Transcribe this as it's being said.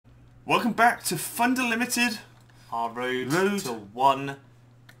Welcome back to Thunder Limited. Our road to £1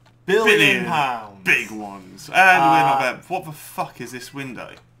 billion. Big ones. And we're not there. What the fuck is this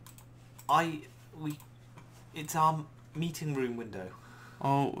window? It's our meeting room window.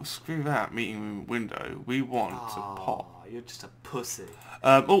 Oh, screw that meeting room window. We want to pop. You're just a pussy.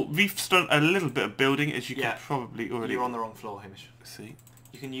 We've done a little bit of building, as you can probably already... You're on the wrong floor, Hamish. See?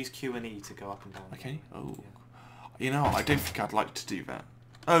 You can use Q and E to go up and down. Okay. Oh. Yeah. You know, I don't think I'd like to do that.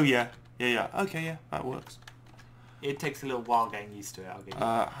 Oh, yeah. Yeah. Okay, yeah. That works. It takes a little while getting used to it, I'll give you.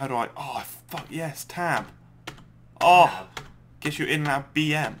 How do I... Oh, fuck, yes. Tab. Oh. Tab. Gets you in that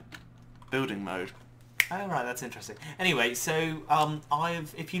BM. Building mode. Oh, right. That's interesting. Anyway, so,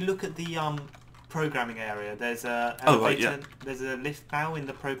 if you look at the, programming area, there's a elevator, there's a lift now in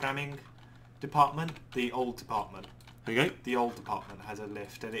the programming department, the old department. There you go. The old department has a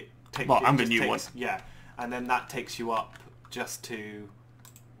lift, and it takes... Well, I'm the new one. Yeah, and then that takes you up just to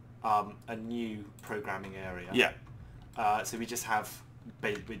a new programming area. Yeah. So we just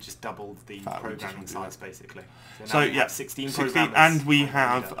doubled the programming size, basically. So now we have 16 programmers. And we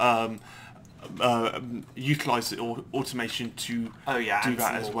have utilised automation to do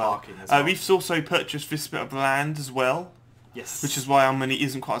that as well. We've also purchased this bit of land as well. Yes. Which is why our money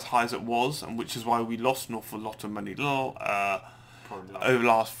isn't quite as high as it was, and which is why we lost an awful lot of money over the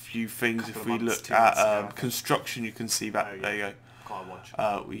last few things. If we look at construction, you can see that. There you go. Quite a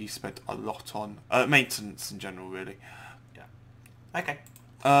watch. We spent a lot on maintenance in general, really. Yeah. Okay.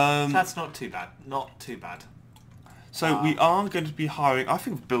 So that's not too bad. Not too bad. So we are going to be hiring. I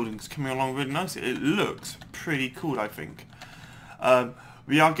think the building's coming along really nicely. It looks pretty cool, I think.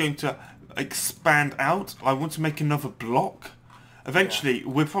 We are going to expand out. I want to make another block. Eventually,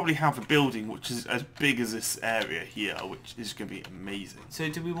 we'll probably have a building which is as big as this area here, which is going to be amazing. So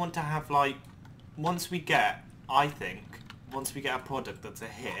do we want to have, like, once we get a product that's a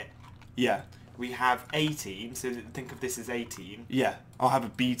hit, yeah, we have a team, so think of this as a team. Yeah, I'll have a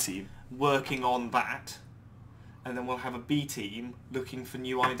B team. Working on that, and then we'll have a B team looking for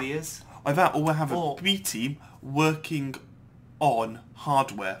new ideas. Or we'll have a B team working on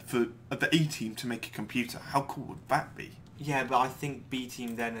hardware for the A team to make a computer. How cool would that be? Yeah, but I think B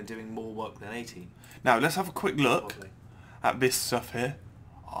team then are doing more work than A team. Now let's have a quick look at this stuff here.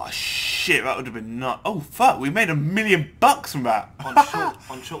 Oh shit, that would have been nuts. Oh fuck, we made $1 million from that.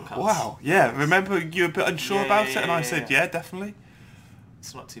 On shortcuts. Wow, yeah. Remember you were a bit unsure about it, and I said yeah, definitely.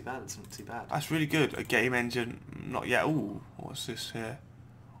 It's not too bad. It's not too bad. That's really good. A game engine, not yet. Ooh, what's this here?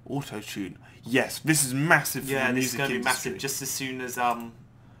 Auto-tune. Yes, this is massive for the music industry. Yeah, this is going to be massive just as soon as,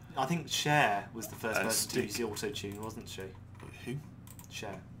 I think Cher was the first person to use the auto-tune, wasn't she? Who?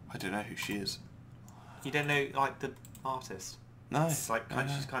 Cher. I don't know who she is. You don't know, like, the artist? No. It's like,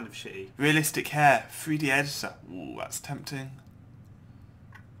 she's kind of shitty. Realistic hair, 3D editor. Ooh, that's tempting.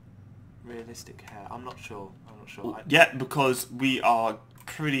 Realistic hair? I'm not sure. Yeah, because we are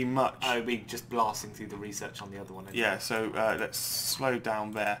pretty much... Oh, we're just blasting through the research on the other one. Yeah, so let's slow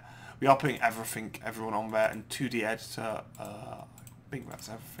down there. We are putting everyone on there, and 2D editor, I think that's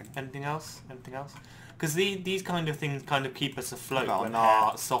everything. Anything else? Because these kind of things kind of keep us afloat when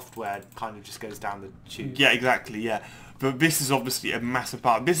our software kind of just goes down the tube. Yeah, exactly, yeah. But this is obviously a massive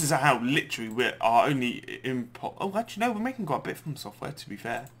part. This is how literally we're our only input. Oh, actually, no, we're making quite a bit from software, to be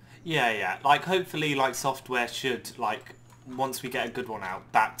fair. Yeah. Like, hopefully, like, software should, like, once we get a good one out,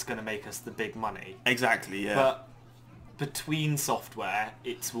 that's going to make us the big money. Exactly, yeah. But between software,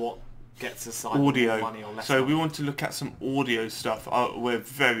 it's what gets us either audio more money or less so money. We want to look at some audio stuff. We're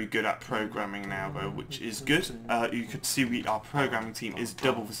very good at programming now, though, which is good. You could see our programming team is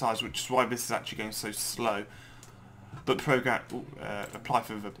double the size, which is why this is actually going so slow. But apply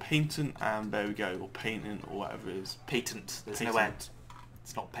for the patent, and there we go, or patent, or whatever it is. Patent. There's no end.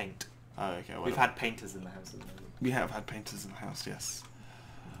 It's not paint. Oh, okay. We've had painters in the house. We have had painters in the house, yes.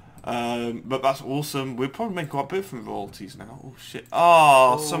 But that's awesome. We're probably making quite a bit from royalties now. Oh shit!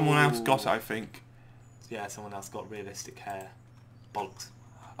 Oh, someone else got it, I think. Yeah, someone else got realistic hair. Bollocks.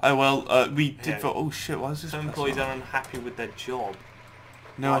 Oh well, we did. Oh shit! Why is this? Some employees are unhappy with their job.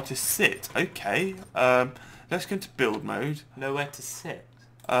 Nowhere to sit. Okay. Let's go into build mode. Nowhere to sit.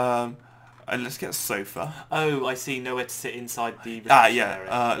 And let's get a sofa. Oh, I see. Nowhere to sit inside the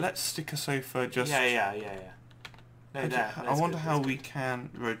area. Let's stick a sofa just... Yeah. No, there. I wonder how we can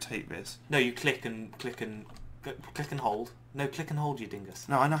rotate this. No, you click and hold. No, click and hold, you dingus.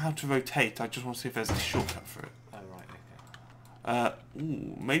 No, I know how to rotate. I just want to see if there's a shortcut for it. Oh, right, okay.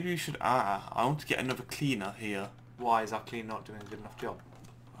 Ooh, maybe we should... I want to get another cleaner here. Why is our cleaner not doing a good enough job?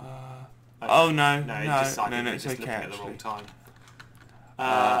 No, it's okay, looking at the wrong time.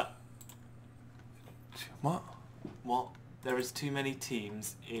 What? What? There is too many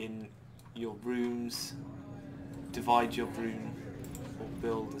teams in your rooms, divide your room, or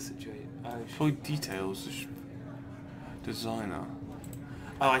build a situation. Oh, Employee details. Designer.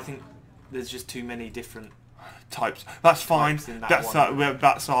 oh, I think there's just too many different Types. That's fine. types in that That's one.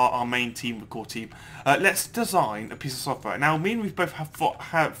 that's our main team, the core team. Let's design a piece of software. Now, me and we both have thought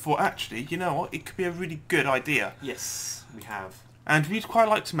actually, you know what? It could be a really good idea. Yes, we have. And we'd quite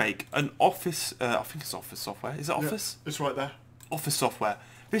like to make an office. I think it's office software. Is it office? Yeah, it's right there. Office software.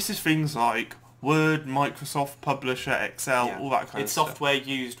 This is things like Word, Microsoft Publisher, Excel, Yeah. all that kind of It's stuff. software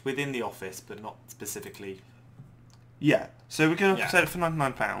used within the office, but not specifically. Yeah. So we're going to Yeah. sell it for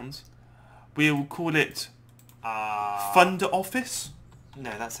 £99. We will call it Uh, Thunder Office.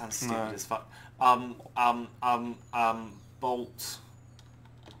 No, that sounds stupid No. as fuck. Bolt.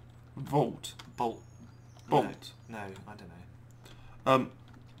 Vault. Bolt. Bolt. No, I don't know.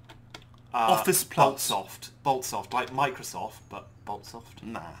 Office Plus. Boltsoft, like Microsoft, but Boltsoft.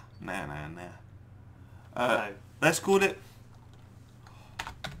 Nah. No. Let's call it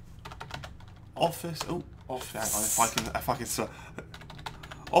Office. Oh, Office. hang on, if I can,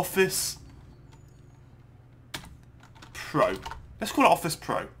 Office Pro. Let's call it Office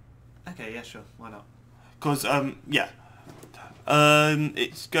Pro. Okay, yeah, sure. Why not? Because yeah,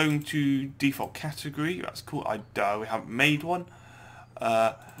 it's going to default category. That's cool. We haven't made one.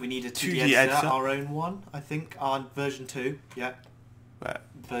 We need a 2D 2D editor, editor. our own one, I think, on version 2. Yeah, Where-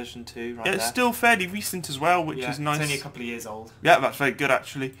 version 2, right Yeah, there. it's still fairly recent as well, which Yeah, is nice. It's only a couple of years old, Yeah, that's very good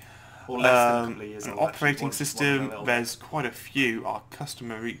actually. or less than a couple of years An old. actually, operating one system. little bit. There's quite a few. Our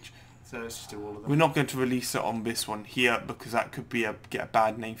customer reach. So let's just do all of them. We're not going to release it on this one here because that could be get a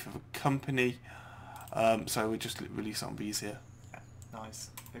bad name for the company. So we just release it on these here. Nice.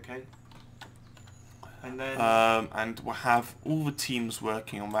 Okay. And then And we'll have all the teams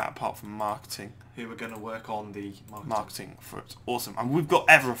working on that apart from marketing. who we're going to work on the Marketing for it. Awesome. And we've got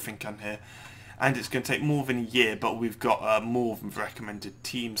everything on here. And it's going to take more than a year, but we've got more than the recommended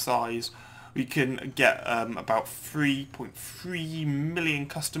team size. We can get about 3.3 million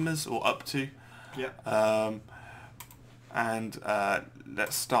customers, or up to. Yeah. And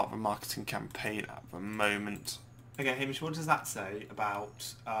let's start the marketing campaign at the moment. Okay, Hamish, what does that say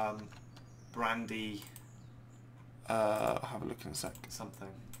about Brandy I'll have a look in a sec. something?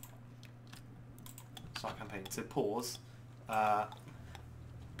 Start campaign. So pause.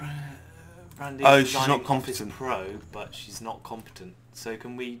 Brandy Oh, is she's not designing competent. Office Pro, but she's not competent. So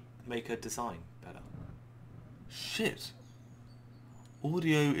can we make her design better? Shit.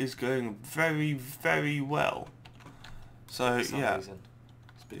 Audio is going very, very well. So For some yeah, reason.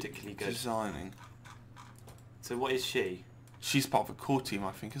 It's particularly good. designing. So what is she? She's part of the core team,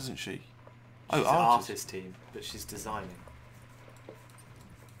 I think, isn't she? She's Oh, an artist. artist team, but she's designing.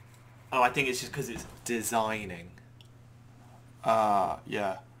 Oh, I think it's just because it's designing.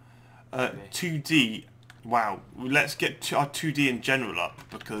 Yeah. Okay. 2D. Wow. Let's get our 2D in general up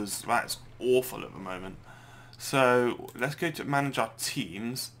because that's awful at the moment. So let's go to manage our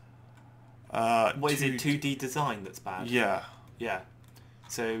teams. What is it? 2D design that's bad. Yeah. Yeah.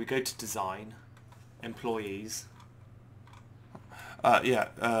 So we go to design, employees, Yeah.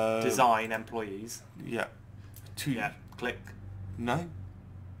 design employees. Yeah. Yeah. Click. No.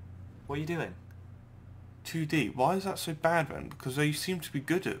 What are you doing? 2D. Why is that so bad then? Because they seem to be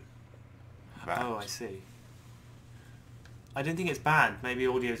good at that. Oh, I see. I don't think it's bad. Maybe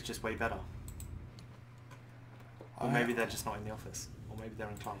audio is just way better. Or maybe they're just not in the office. Or maybe they're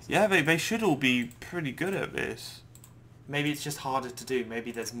in class. Yeah, they should all be pretty good at this. Maybe it's just harder to do.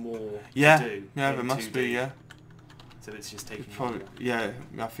 Maybe there's more Yeah. to do. Yeah, in there must 2D. be. Yeah. So it's just taking Probably, longer. yeah,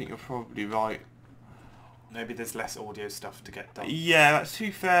 I think you're probably right. Maybe there's less audio stuff to get done. Yeah, that's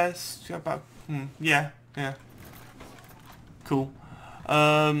too fair. It's about, yeah. Cool.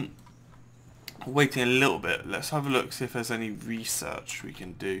 Waiting a little bit. Let's have a look, see if there's any research we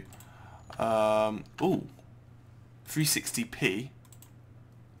can do. Ooh. 360p.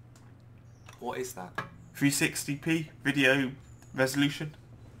 What is that? 360p video resolution.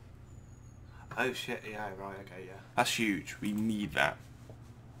 Oh shit, yeah, right, okay, yeah. That's huge. We need that.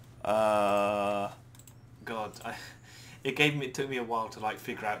 God, it took me a while to like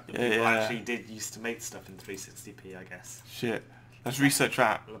figure out that Yeah, people yeah. actually did used to make stuff in 360p, I guess. Shit. Let's research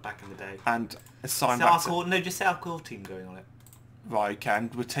that Back in the day. and assign Set our back to... core, no, just set our core team going on it. Right, okay,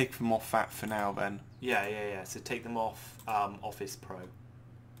 and we'll take them off that for now then. Yeah. So take them off Office Pro.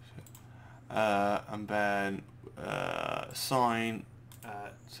 And then assign,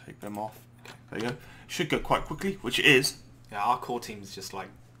 take them off. Okay, there you go. Should go quite quickly, which it is. Yeah, our core team's just like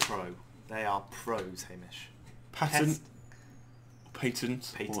pro. They are pros, Hamish. Patent. Test.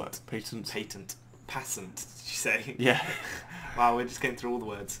 Patent. Patent. What? Patent. Patent. passant, did you say? Yeah. Wow, we're just going through all the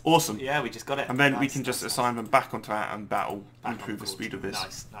words. Awesome. Yeah, we just got it. And then nice, we can just assign them back onto that and that'll back improve the speed of this.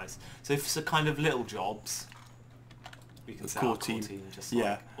 Nice, nice. So if it's kind of little jobs, we can set core our core team just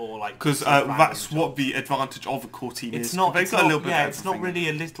yeah. like, or like... Because that's what the advantage of a core team is. Not, they've got a little bit yeah, of it's not really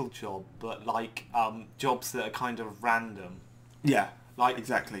a little job, but like jobs that are kind of random. Yeah. Like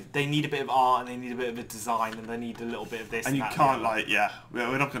exactly. They need a bit of art and they need a bit of a design and they need a little bit of this. And you can't like, yeah,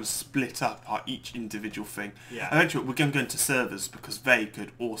 we're not going to split up each individual thing. Yeah. Eventually we're going to go into servers because they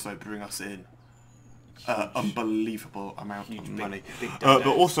could also bring us in unbelievable amount of money. But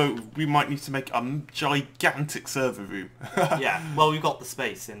also we might need to make a gigantic server room. Yeah, well we've got the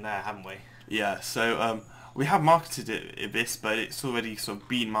space in there, haven't we? Yeah, so we have marketed this, but it's already sort of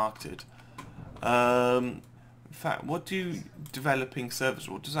been marketed. In fact, what do developing servers,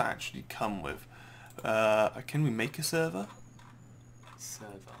 what does that actually come with? Can we make a server?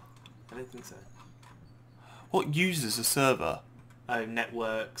 Server? I don't think so. What uses a server? Oh,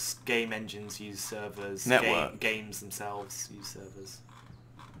 networks, game engines use servers, games themselves use servers.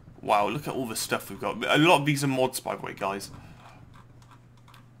 Wow, look at all the stuff we've got. A lot of these are mods, by the way, guys.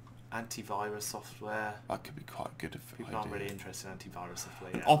 Antivirus software. That could be quite good if people aren't really interested in antivirus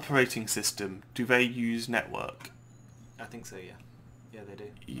software. An operating system. Do they use network? I think so. Yeah. Yeah, they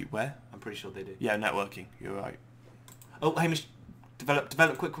do. Where? I'm pretty sure they do. Yeah, networking. You're right. Oh, Hamish, develop,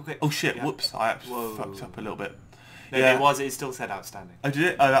 quick. Oh shit! Yeah. Whoops! I fucked up a little bit. No, yeah. it still said outstanding. Oh, did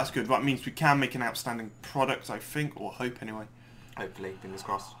it? Oh, that's good. That means we can make an outstanding product, I think, or hope anyway. Hopefully, fingers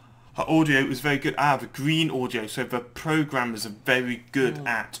crossed. Her audio is very good. The green audio, so the programmers are very good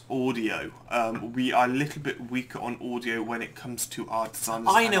at audio. We are a little bit weaker on audio when it comes to our designers.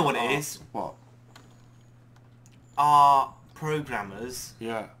 I know what it is. What? Our programmers,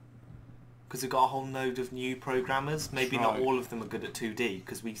 yeah, because we've got a whole node of new programmers. Maybe right. Not all of them are good at 2D,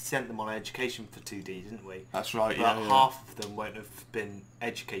 because we sent them on education for 2D, didn't we? That's right, but yeah. half of them won't have been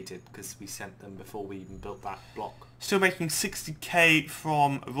educated, because we sent them before we even built that block. Still making 60k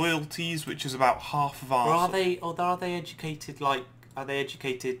from royalties, which is about half of our... Or are they educated, like, are they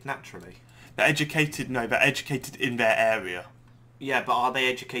educated naturally? They're educated, no, they're educated in their area. Yeah, but are they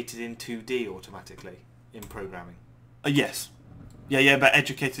educated in 2D automatically, in programming? Yes. Yeah, they're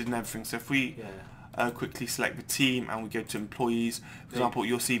educated in everything. So if we quickly select the team and we go to employees, for example,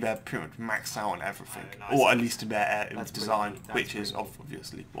 you'll see they're pretty much maxed out on everything. Oh, nice. Or at least in their design, which is neat.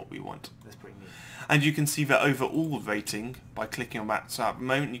 obviously what we want. That's pretty neat. And you can see their overall rating by clicking on that. So at the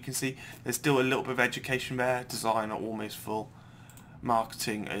moment you can see there's still a little bit of education there. Design are almost full.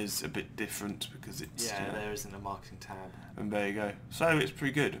 Marketing is a bit different because it's... Yeah, there isn't a marketing tab. And there you go. So it's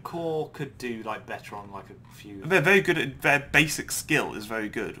pretty good. Core could do like better on like a few... They're very good at... Their basic skill is very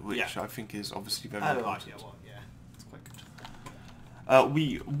good, which I think is obviously very important. It's quite good.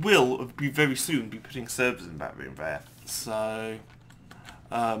 We will be very soon be putting servers in that room there. So...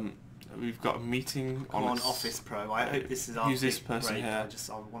 we've got a meeting on Office Pro. I hope this is our use this person break. here,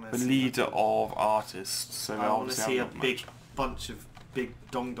 I wanna the leader of artists. So I want to see a big bunch of big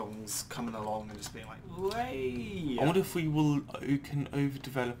dong-dongs coming along and just being like, way. I wonder if we can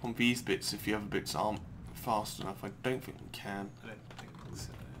overdevelop on these bits if the other bits aren't fast enough. I don't think we can. I don't think so.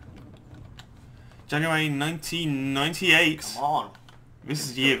 January 1998. Come on. This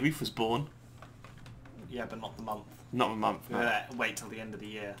is the year Reef was born. Yeah, but not the month. Not the month. No. Wait till the end of the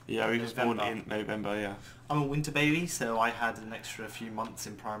year. Yeah, he was born in November, yeah. I'm a winter baby, so I had an extra few months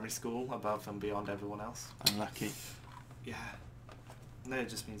in primary school above and beyond everyone else. Unlucky. Yeah. No, it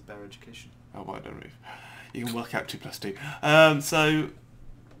just means better education. Oh, well done, Reef. You can work out 2 + 2. So,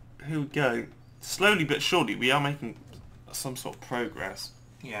 here we go. Slowly but surely, we are making some sort of progress.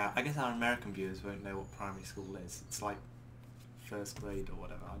 Yeah, I guess our American viewers won't know what primary school is. It's like first grade or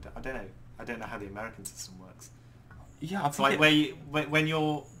whatever. I don't know. I don't know how the American system works. Yeah, it's like when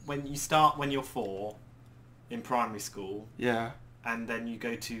you're 4 in primary school. Yeah. And then you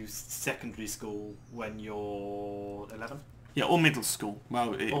go to secondary school when you're 11. Yeah, or middle school.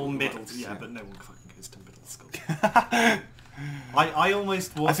 Well, yeah, but no one fucking goes to middle school. I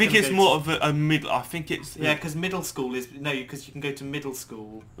almost was. I think it's more of a middle. I think it's because middle school is because you can go to middle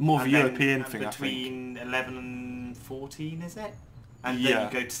school. More of a European thing, between 11 and 14, is it? And then you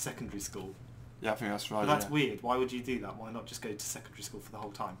go to secondary school. Yeah, I think that's right. But that's weird. Why would you do that? Why not just go to secondary school for the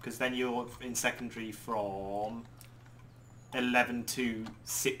whole time? Because then you're in secondary from 11 to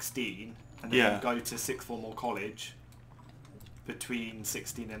 16, and then you go to sixth form or college between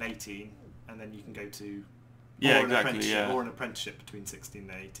 16 and 18, and then you can go to or an apprenticeship between 16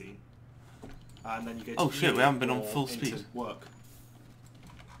 and 18, and then you go to we haven't been on full speed. Work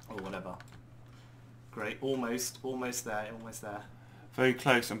or whatever. Great, almost there. Very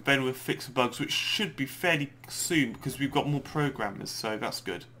close. And Ben will fix the bugs, which should be fairly soon because we've got more programmers, so that's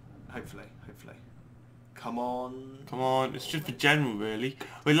good. Hopefully, hopefully. Come on. Come on, it's just for general really.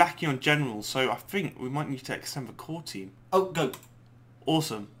 We're lacking on general, so I think we might need to extend the core team. Oh, go.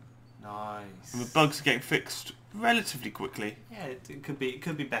 Awesome. Nice. And the bugs are getting fixed relatively quickly. Yeah, it could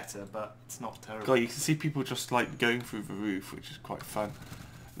be better, but it's not terrible. God, you can see people just like going through the roof, which is quite fun.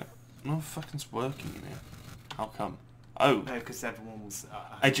 No fucking's working in here. How come? Oh. No, because everyone was...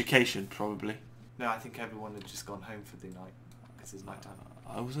 Education, probably. No, I think everyone had just gone home for the night. Because it's night time.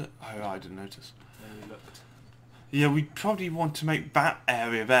 Oh, was it? Oh, I didn't notice. When we looked. Yeah, we probably want to make that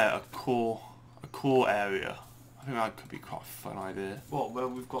area there a core area. I think that could be quite a fun idea. What? Well,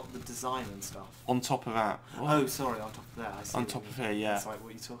 we've got the design and stuff. On top of that. What? Oh, sorry, on top of that. I see on top of here, yeah. That's like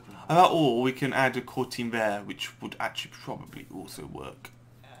what you're talking about. About all, we can add a core team there, which would actually probably also work.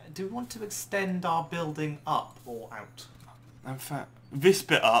 Do we want to extend our building up or out? In fact, this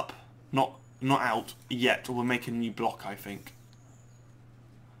bit up, not out yet, or we'll make a new block, I think.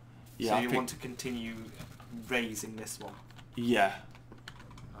 Yeah, so you want to continue raising this one? Yeah.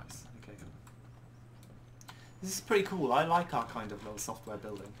 Nice, okay. This is pretty cool. I like our kind of little software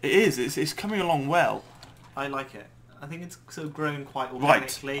building. It is, it's coming along well. I like it. I think it's sort of grown quite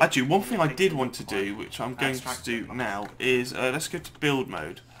organically. Right, actually one thing I did want to do, which I'm going to do now, is let's go to build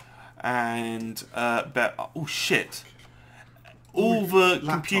mode. And, oh shit. All the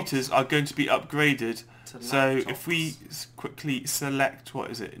computers are going to be upgraded. So if we quickly select, what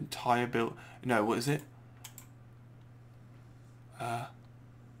is it, entire build, no, what is it? Can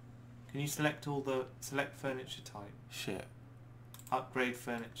you select select furniture type? Shit. Upgrade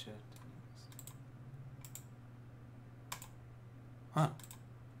furniture. Huh.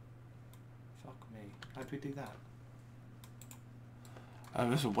 Fuck me. How do we do that?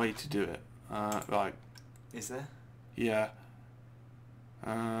 There's a way to do it. Right. Is there? Yeah.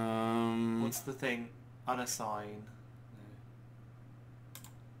 What's the thing? Unassign.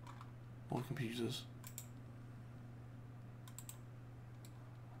 No. All computers.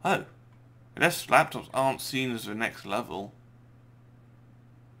 Oh. Unless laptops aren't seen as the next level.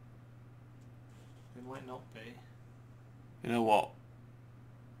 It might not be. You know what?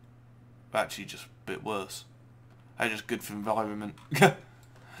 Actually just a bit worse. They're just good for environment. Yeah,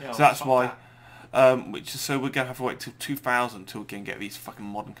 so that's why. So we're gonna have to wait till 2000 till we can get these fucking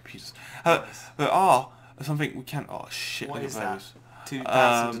modern computers. Nice. There are something we can. Oh shit! What is those. that?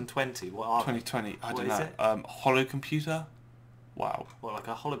 2020. What are 2020. I don't is know. it? Holo computer. Wow. What, like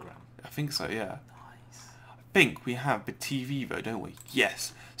a hologram? I think so. Yeah. Nice. I think we have the TV though, don't we?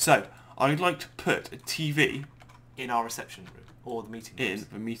 Yes. So I'd like to put a TV in our reception room or the meeting rooms. In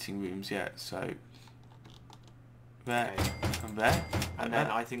the meeting rooms. Yeah. So. There Okay. and there. And then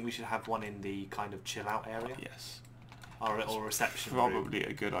I think we should have one in the kind of chill out area. Yes. Or reception room. Probably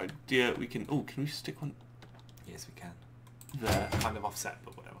a good idea. We can. Oh, can we stick one Yes, we can. there? Kind of offset,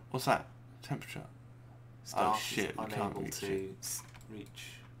 but whatever. What's that? Temperature. Staff shit, is we can't unable reach to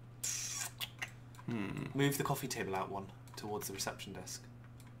reach. Hmm. Move the coffee table out one towards the reception desk.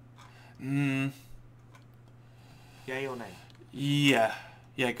 Yay or nay? Yeah.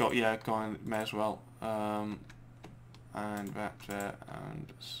 Yeah. Go on. May as well. And that there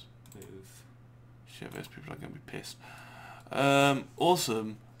and Move. shit. Those people are going to be pissed.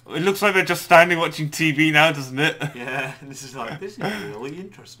 Awesome. It looks like they're just standing watching TV now, doesn't it? Yeah, this is really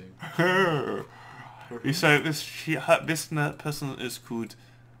interesting. So this person is called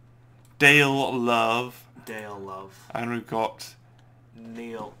Dale Love. Dale Love. And we've got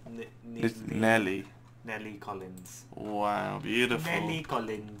Nelly. Nelly Collins. Wow, beautiful. Nelly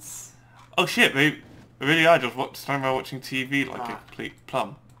Collins. Oh shit, they really are just standing by watching TV like a complete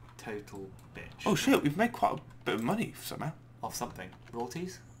plum. Total bitch. Oh shit, we've made quite a bit of money somehow. Off something.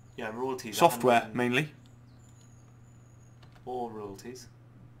 Royalties? Yeah, royalties. Software, mainly. Or royalties.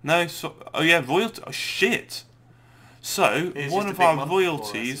 No, oh yeah, royalty. Oh shit. So, one of our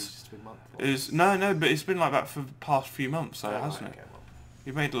royalties is... No, but it's been like that for the past few months, so hasn't it? Okay, well.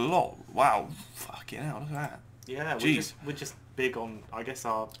 You've made a lot. Wow. Fucking hell, look at that. Yeah, Jeez. we're just big on, I guess,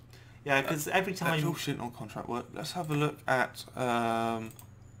 our... Yeah, because every time... That's all shit on contract work. Let's have a look at...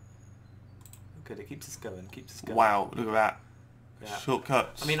 Good, it keeps us going, Wow, look at that. Yeah.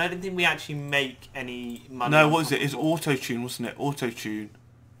 Shortcuts. I mean, I don't think we actually make any money. No, what is it? It's auto-tune, wasn't it? Auto-tune.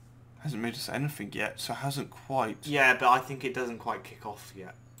 Hasn't made us anything yet, so it hasn't quite... Yeah, but I think it doesn't quite kick off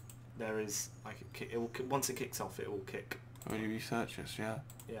yet. There is, like, once it kicks off, it will kick. When you research this, yeah.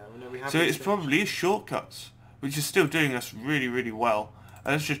 Yeah, well, no, we have... So it's probably shortcuts, which is still doing us really, really well.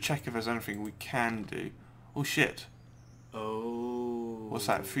 Let's just check if there's anything we can do. Oh shit. Oh. What's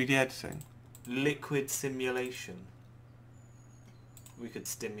that? 3D editing? Liquid simulation. We could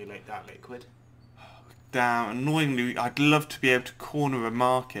stimulate that liquid. Damn, annoyingly, I'd love to be able to corner a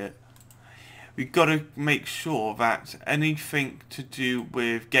market. We've got to make sure that anything to do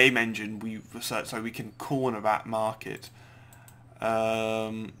with game engine we research so we can corner that market.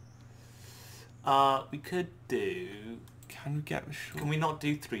 We could do... Can we get the short? Can we not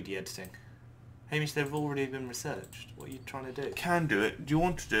do 3D editing? Hamish, they've already been researched. What are you trying to do? Can do it. Do you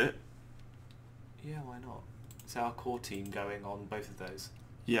want to do it? Yeah, why not? Is our core team going on both of those?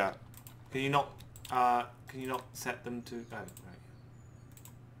 Yeah. Can you not set them to... Oh, right.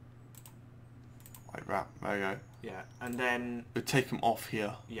 Like that. There you go. Yeah, and then... We'll take them off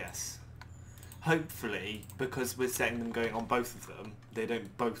here. Yes. Hopefully, because we're setting them going on both of them, they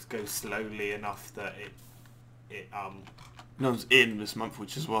don't both go slowly enough that No one's in this month,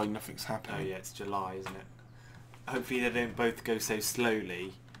 which is why nothing's Oh happening. yeah, it's July, isn't it? Hopefully they don't both go so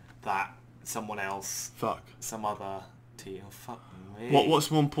slowly that someone else, Fuck. some other team... Oh, fuck me. What's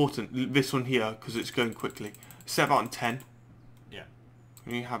more important? This one here, because it's going quickly. Set that on 10. Yeah.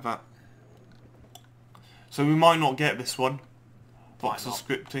 Can you have that? So we might not get this one. Might Voxel not.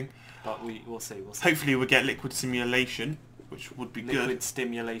 scripting. But we'll see. Hopefully we'll get liquid simulation, which would be Liquid good.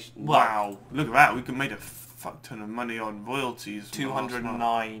 stimulation. Wow, look at that. We could made a fuck ton of money on royalties.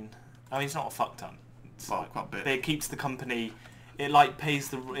 209. I mean, it's not a fuck ton. It's Well, like, quite a bit. but it keeps the company. It pays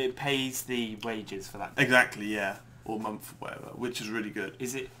the wages for that day. Exactly, yeah. Or month, whatever, which is really good.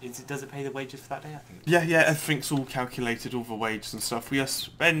 Does it pay the wages for that day? I think. Yeah, everything's all calculated, all the wages and stuff. We are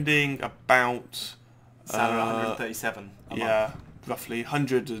spending about... Salary 137 a month. Roughly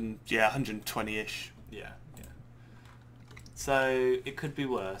 120-ish. Yeah. So it could be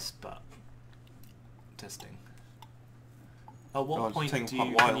worse, but testing. At what God, point it's taking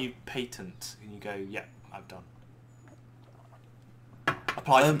can quite a while. you patent? Can you go, yeah, I've done.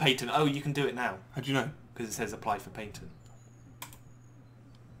 Apply for patent. Oh, you can do it now How do you know? because it says apply for patent.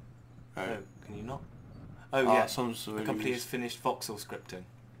 Oh, Oh, can you not? Oh yeah. someone's The already company has released. finished voxel scripting.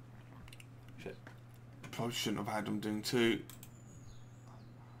 Shit. Probably shouldn't have had them doing two.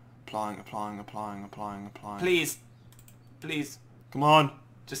 Applying. Please. Come on.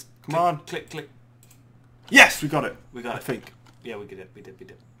 Just Come on. Click. Yes, we got it. We got I it. think. Yeah, we did it. We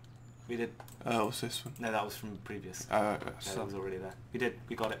did. What's this one? No, that was from previous. That So, was already there.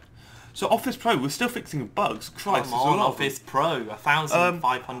 We got it. Office Pro, we're still fixing bugs. Christ, Come there's a on, lot of Office Pro,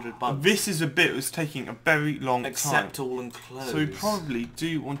 1,500 bugs. This is a bit that's taking a very long Accept time. all and close. So we probably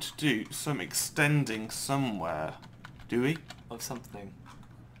do want to do some extending somewhere. Do we? Of something.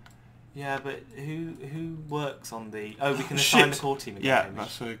 Yeah, but who works on the... Oh, we can assign the core team again. Yeah, Hamish.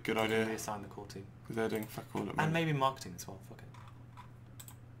 that's a good We idea. can reassign the core team. Because they're doing fuck all at the And moment. maybe marketing as well, fuck it.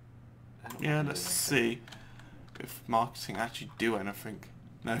 They're not Yeah, really let's doing anything. see if marketing actually do anything.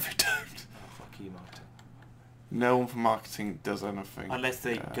 No, they don't. Oh, fuck you, marketing. No one from marketing does anything. Unless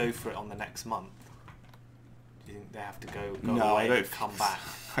they go for it on the next month. Do you think they have to go No, away I don't and come back?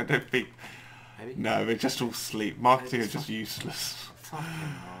 I don't think. Maybe? No, they're just all sleep. Marketing It's is just fuck- useless. Fucking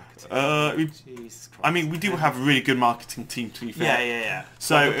marketing. Jesus Christ. I mean, we do have a really good marketing team, to be fair. Yeah.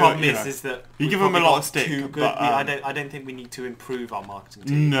 So, But the problem you know, is that you we've give them a probably lot got of stick, too good. but, I don't think we need to improve our marketing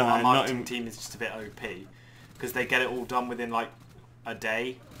team. No, our not marketing in- team is just a bit OP because they get it all done within like a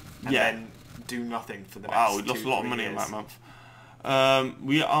day and Yeah. then do nothing for the Wow, next we lost 2-3 a lot of money years. in that month.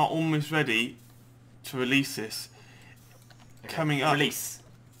 We are almost ready to release this. Okay. Coming up. Release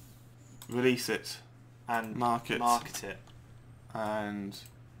it and Market. market it. and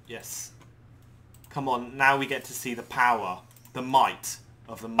Yes. Come on, now we get to see the power, the might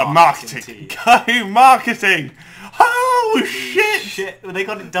of the a marketing marketing. team. Go marketing! Oh shit! Shit, they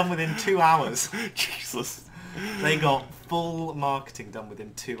got it done within 2 hours. Jesus, They got full marketing done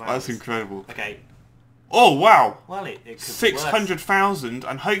within 2 hours. that's incredible. Okay. Oh wow, Well, it could be worse. 600,000,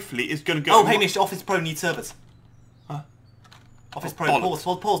 and hopefully it's going to go. Oh, Hamish, Office Pro needs servers. Huh? Office Oh, Pro,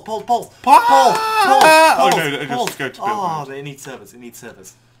 bollocks. pause. Oh, no, just go to build Oh, mode. it needs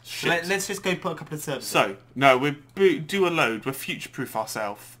servers. Shit. Let's just go put a couple of servers. So, no, we do a load. We're future-proof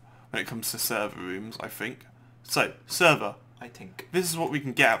ourselves when it comes to server rooms, I think. So, server. I think. This is what we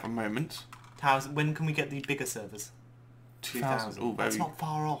can get at the moment. When can we get the bigger servers? 2,000. Oh, That's very. not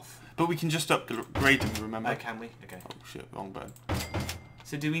far off. But we can just upgrade them, remember? Oh, can we? Okay. Oh shit, wrong button.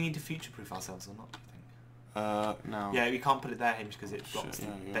 So do we need to future-proof ourselves or not, do you think? No. Yeah, we can't put it there, Hamish, because it Shit, blocks yeah,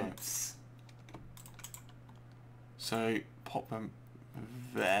 the you're right. vents. So, pop them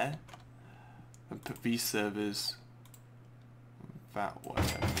there. And put these servers that way, I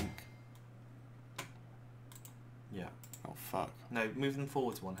think. Yeah. Oh, fuck. No, move them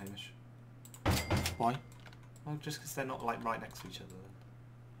forwards one, Hamish. Why? Well, just because they're not like right next to each other.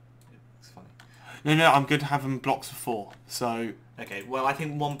 Then. It's funny. No, I'm going to have them blocks of 4. So... Okay, well, I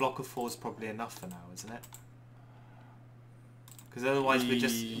think 1 block of 4 is probably enough for now, isn't it? Because otherwise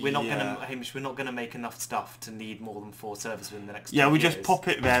we're not gonna, Hamish, we're not gonna make enough stuff to need more than 4 servers within the next 2 years. just pop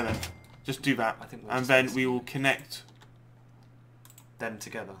it there then. Just do that. I think and then we will connect them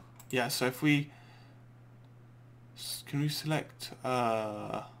together. Yeah, so if we... Can we select...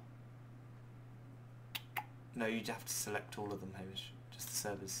 No, you'd have to select all of them, Hamish. Just the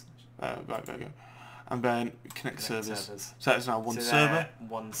servers. Right. And then connect servers. So that's now one server.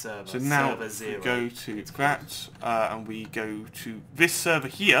 One server. So now server 0. we go to that, and we go to this server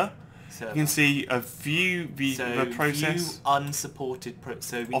here. You can see a view the process. View unsupported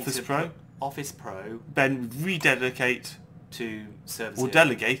so we Office Pro. Office Pro. Then rededicate to server 0. Or 0.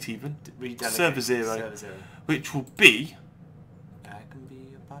 delegate even. Server 0. Server 0. Which will be can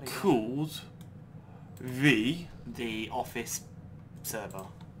be a buddy. Called the Office server.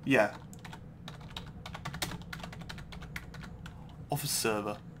 Yeah. Office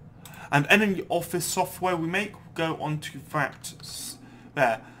server. And any Office software we make will go onto that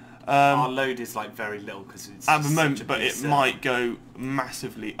there. Our load is like very little because it's at the moment, but it might go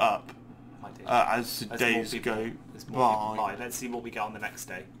massively up as the days go by. Let's see what we get on the next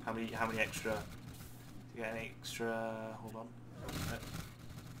day. How many extra? You get any extra? Hold on.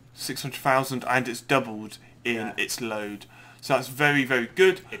 600,000, and it's doubled in its load. So that's very, very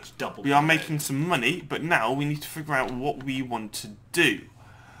good. It's doubled. We are making some money, but now we need to figure out what we want to do.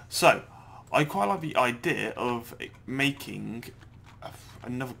 So, I quite like the idea of making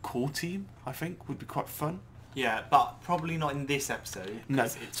another core team, I think, would be quite fun. Yeah, but probably not in this episode. No.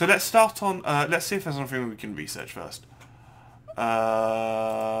 So let's start on, let's see if there's something we can research first.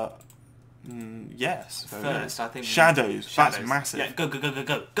 Yes. First, I think... Shadows. That's massive. Yeah,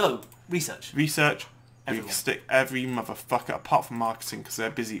 go. Research. We can stick every motherfucker apart from marketing because they're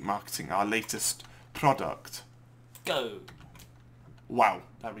busy marketing our latest product. Go. Wow.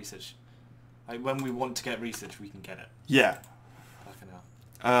 That research. Like, when we want to get research, we can get it. Yeah. Fucking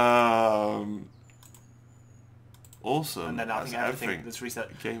hell. Awesome. And then I think everything that's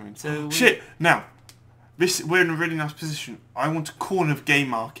research. Gaming. So shit. Now, we're in a really nice position. I want a corner of game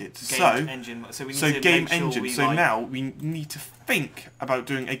market. Engine. So we need to game make sure engine. So now we need to think about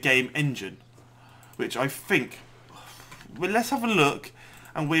doing a game engine. Which I think, well, let's have a look,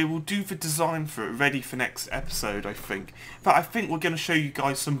 and we will do the design for it ready for next episode, I think. But I think we're going to show you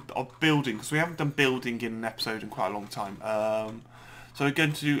guys some of building, because we haven't done building in an episode in quite a long time. So we're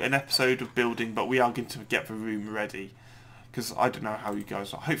going to do an episode of building, but we are going to get the room ready, because I don't know how you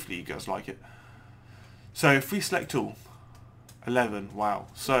guys are. Hopefully you guys like it. So if we select all, 11, wow.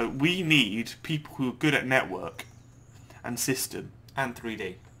 So we need people who are good at network and system. And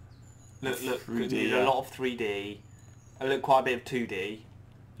 3D. Look, 3D, a lot of 3D, quite a bit of 2D, a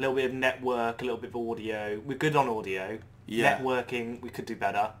little bit of network, a little bit of audio. We're good on audio. Yeah. Networking, we could do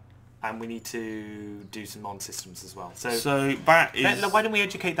better. And we need to do some on systems as well. So that is... Why don't we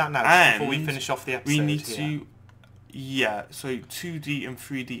educate that now, before we finish off the episode? We need to... Yeah, so 2D and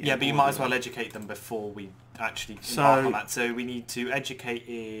 3D. Yeah, but you might as well educate them before we actually embark on that. So we need to educate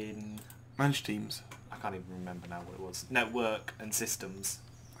in... Manage teams. I can't even remember now what it was. Network and systems.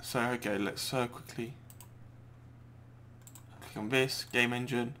 So, okay, let's quickly click on this, game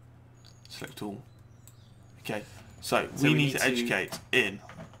engine, select all. Okay, so we need to educate in...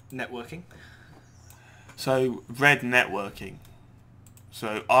 Networking. So, red networking.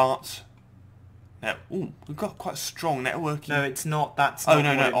 So, art... Ooh, we've got quite strong networking. No, it's not. That's not what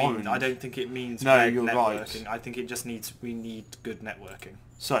it orange. means. I don't think it means no, red you're networking. Right. I think it just means we need good networking.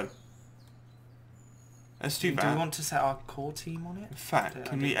 So, let's do that. Do we want to set our core team on it? In fact,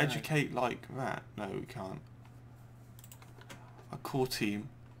 can we educate like that? No, we can't. A core team.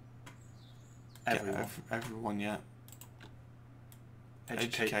 Everyone, yeah.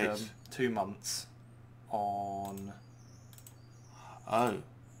 Educate them 2 months on... Oh,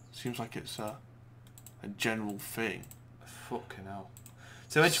 seems like it's a general thing. Fucking hell.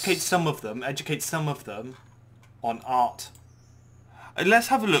 So educate some of them on art. Let's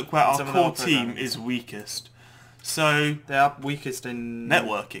have a look where our core team is weakest. So they are weakest in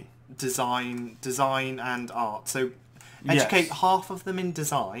networking, design and art. So educate half of them in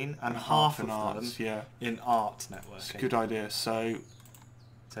design and half of arts, them in art networking. It's a good idea. So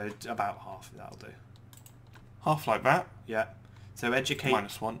about half, that'll do. Half like that? Yeah. So educate...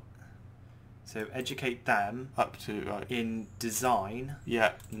 -1. So educate them... Up to, right. In design...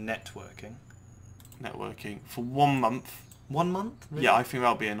 Yeah. Networking. For 1 month. 1 month? Really? Yeah, I think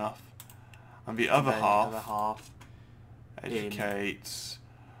that'll be enough. And the other half... Educates...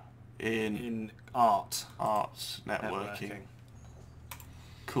 In art. Arts networking.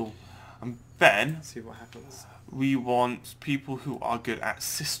 Cool. And Then See what happens. we want people who are good at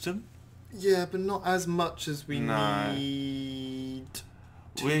system. Yeah, but not as much as we No. need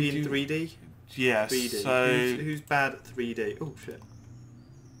 2D Where and do you- 3D. Yes. 3D. So Who's bad at 3D? Oh shit.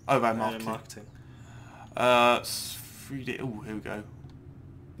 about marketing. Marketing. 3D. Oh, here we go.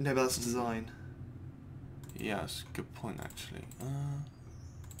 No, but that's design. Yeah, that's a good point actually.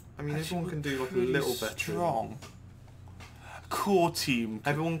 I mean, Actually, everyone can do like a pretty little better. strong. Core team.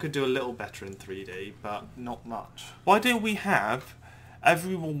 Everyone could do a little better in 3D, but not much. Why don't we have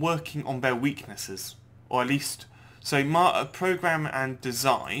everyone working on their weaknesses, or at least so program and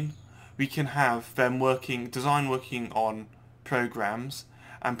design? We can have them design working on programs,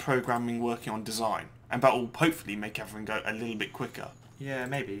 and programming working on design, and that will hopefully make everything go a little bit quicker. Yeah,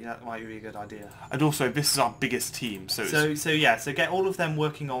 maybe that might be a good idea. And also, this is our biggest team, so So get all of them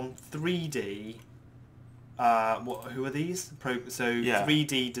working on 3D. Who are these? Yeah.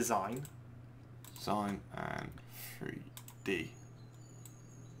 3D design. design and 3D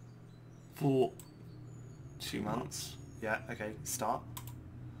for 2 months. Yeah. Okay. Start.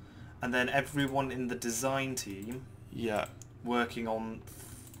 And then everyone in the design team Yeah, working on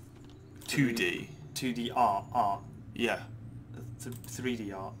 2D. 2D art. Yeah.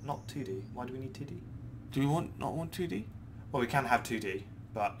 3D art, not 2D. Why do we need 2D? Do we not want 2D? Well, we can have 2D,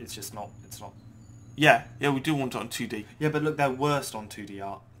 but it's just not. It's not. Yeah, we do want it on 2D. Yeah, but look, they're worst on 2D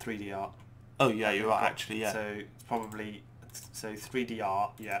art, 3D art. Oh yeah, you're right. Actually, yeah. So it's probably 3D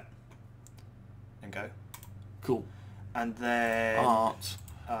art, yeah. And go. Cool. And then Art.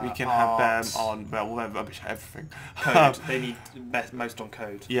 We can art, have them on rubbish everything. code. They need most on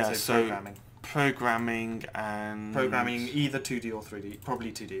code. Yeah, so programming. Programming and Programming either 2D or 3D.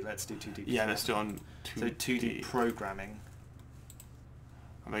 Probably 2D. Let's do 2D. Yeah, let's do it on 2D. So 2D programming.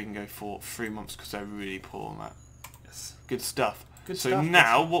 And they can go for 3 months because they're really poor on that. Yes. Good stuff. Good so stuff,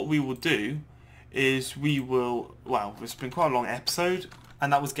 now what we will do is we will. Well, it's been quite a long episode.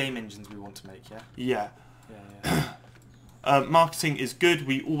 And that was game engines we want to make, yeah. Yeah. Yeah. Marketing is good.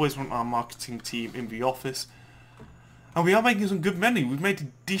 We always want our marketing team in the office. And we are making some good money. We've made a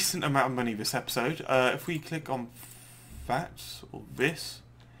decent amount of money this episode. If we click on that or this,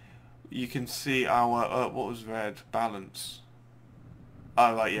 you can see our, what was red? Balance.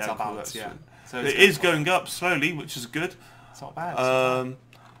 Oh, right, yeah. It's our cool, balance, that's yeah. it. So It is going up slowly, which is good. It's not bad.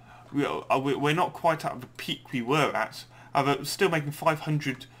 We're not quite at the peak we were at. We're still making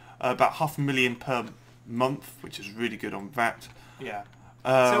 500, about $500,000 per month, which is really good on that. Yeah.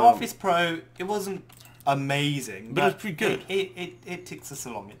 So Office Pro, it wasn't amazing, but it was pretty good. It ticks us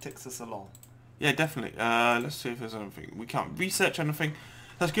along. It ticks us along. Yeah, definitely. Let's see if there's anything. We can't research anything.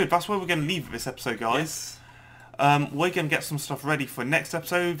 That's good. That's where we're going to leave this episode, guys. Yes. We're going to get some stuff ready for next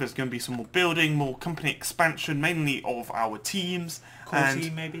episode. There's going to be some more building, more company expansion, mainly of our teams. Core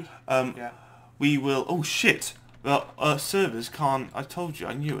team, maybe? Yeah. We will... Oh, shit. Servers can't... I told you.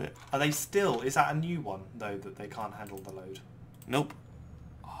 I knew it. Are they still... Is that a new one, though, that they can't handle the load? Nope.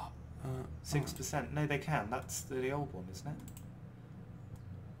 6%? No, they can. That's the old one, isn't it?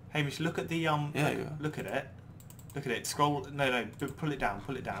 Hamish, look at the... Yeah, look at it. Look at it. Scroll... No, pull it down.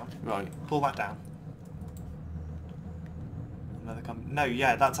 Pull it down. Right. Pull that down. Another No,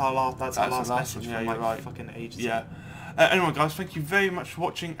 yeah, that's our last. That's our last message one. Yeah, from you're like right. fucking ages. Yeah. ago. Anyway, guys, thank you very much for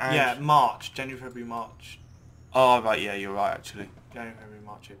watching. And Yeah, March, January, February, March. Oh, right. Yeah, you're right. Actually. January, February,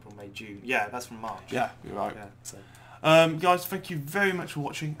 March, April, May, June. Yeah, that's from March. Yeah, you're right. Yeah. So. Guys, thank you very much for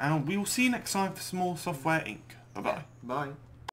watching, and we will see you next time for some more Software Inc. Bye bye. Bye.